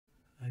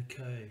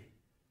Okay,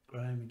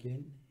 Graham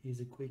again. Here's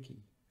a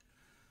quickie.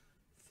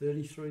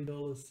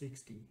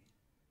 $33.60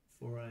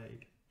 for a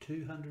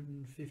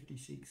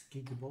 256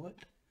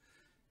 gigabyte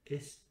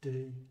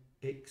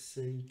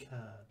SDXC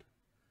card.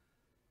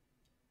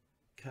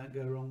 Can't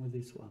go wrong with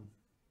this one.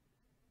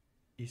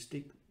 You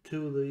stick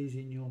 2 of these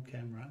in your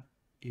camera,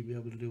 you'll be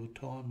able to do a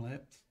time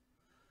lapse.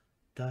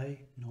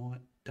 Day,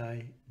 night,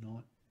 day,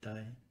 night,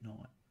 day,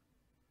 night.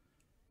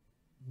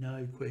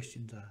 No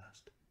questions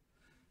asked.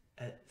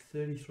 At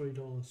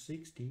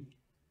 $33.60,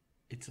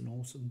 it's an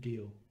awesome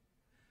deal.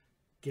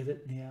 Get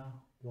it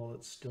now while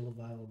it's still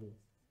available.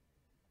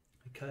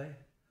 Okay,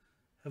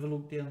 have a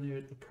look down there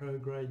at the Pro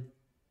Grade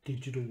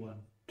digital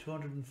one,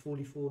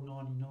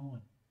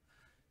 $244.99.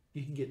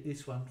 You can get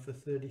this one for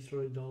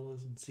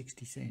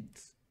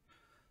 $33.60.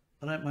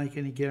 I don't make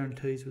any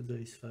guarantees with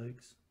these,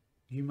 folks.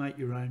 You make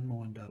your own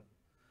mind up.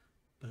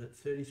 But at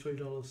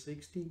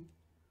 $33.60,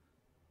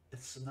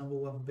 it's the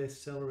 #1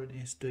 bestseller in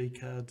SD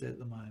cards at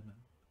the moment.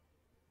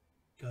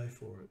 Go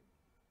for it.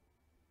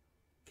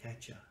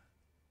 Catch ya.